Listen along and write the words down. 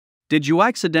Did you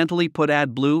accidentally put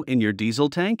AdBlue in your diesel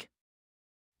tank?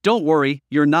 Don't worry,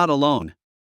 you're not alone.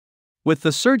 With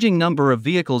the surging number of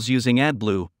vehicles using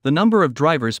AdBlue, the number of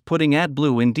drivers putting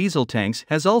AdBlue in diesel tanks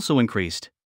has also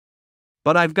increased.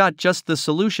 But I've got just the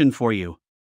solution for you.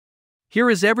 Here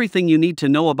is everything you need to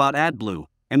know about AdBlue,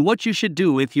 and what you should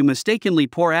do if you mistakenly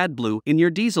pour AdBlue in your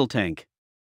diesel tank.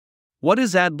 What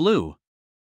is AdBlue?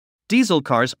 Diesel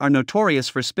cars are notorious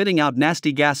for spitting out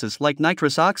nasty gases like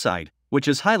nitrous oxide, which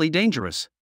is highly dangerous.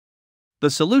 The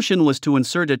solution was to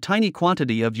insert a tiny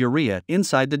quantity of urea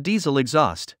inside the diesel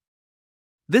exhaust.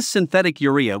 This synthetic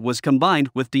urea was combined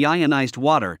with deionized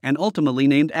water and ultimately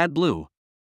named AdBlue.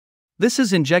 This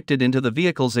is injected into the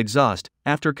vehicle's exhaust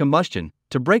after combustion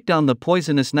to break down the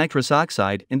poisonous nitrous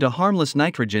oxide into harmless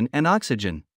nitrogen and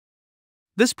oxygen.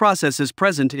 This process is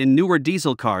present in newer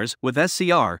diesel cars with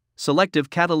SCR, selective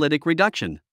catalytic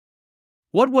reduction.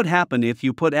 What would happen if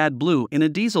you put AdBlue in a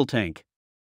diesel tank?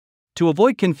 To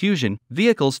avoid confusion,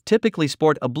 vehicles typically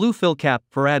sport a blue fill cap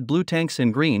for AdBlue tanks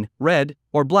and green, red,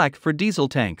 or black for diesel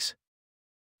tanks.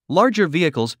 Larger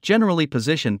vehicles generally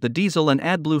position the diesel and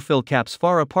AdBlue fill caps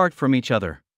far apart from each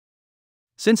other.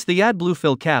 Since the AdBlue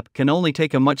fill cap can only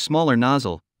take a much smaller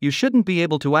nozzle, you shouldn't be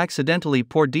able to accidentally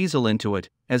pour diesel into it,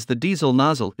 as the diesel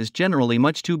nozzle is generally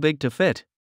much too big to fit.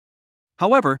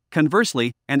 However,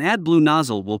 conversely, an AdBlue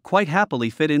nozzle will quite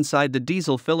happily fit inside the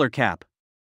diesel filler cap.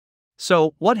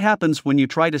 So, what happens when you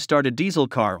try to start a diesel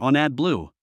car on AdBlue?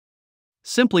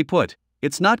 Simply put,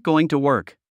 it's not going to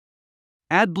work.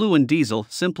 AdBlue and diesel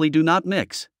simply do not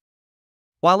mix.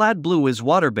 While AdBlue is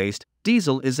water-based,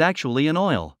 diesel is actually an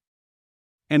oil.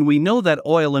 And we know that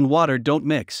oil and water don't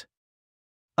mix.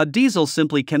 A diesel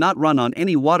simply cannot run on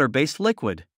any water-based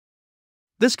liquid.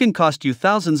 This can cost you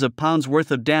thousands of pounds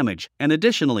worth of damage, and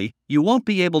additionally, you won't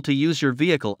be able to use your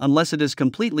vehicle unless it is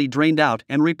completely drained out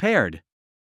and repaired.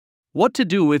 What to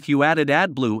do if you added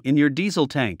AdBlue in your diesel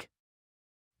tank?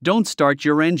 Don't start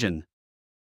your engine.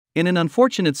 In an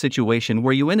unfortunate situation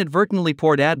where you inadvertently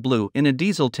poured AdBlue in a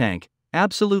diesel tank,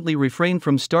 absolutely refrain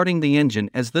from starting the engine,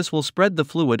 as this will spread the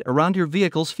fluid around your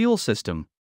vehicle's fuel system.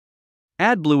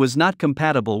 AdBlue is not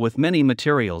compatible with many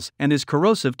materials and is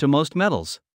corrosive to most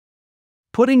metals.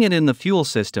 Putting it in the fuel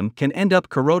system can end up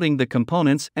corroding the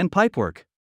components and pipework.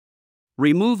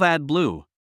 Remove AdBlue.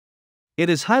 It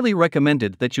is highly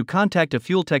recommended that you contact a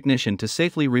fuel technician to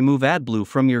safely remove AdBlue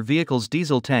from your vehicle's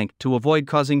diesel tank to avoid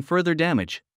causing further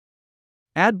damage.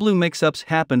 AdBlue mix-ups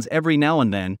happens every now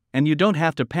and then, and you don't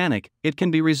have to panic, it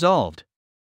can be resolved.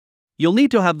 You'll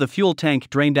need to have the fuel tank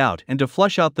drained out and to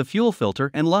flush out the fuel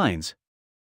filter and lines.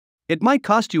 It might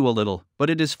cost you a little, but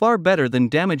it is far better than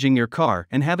damaging your car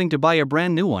and having to buy a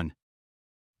brand new one.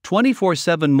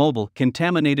 24/7 mobile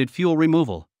contaminated fuel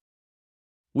removal.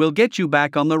 We'll get you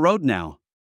back on the road now.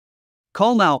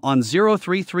 Call now on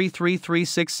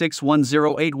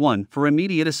 0333366181 for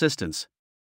immediate assistance.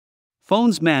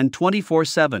 Phones man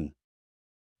 24/7.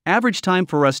 Average time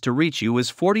for us to reach you is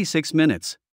 46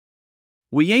 minutes.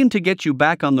 We aim to get you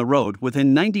back on the road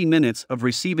within 90 minutes of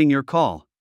receiving your call.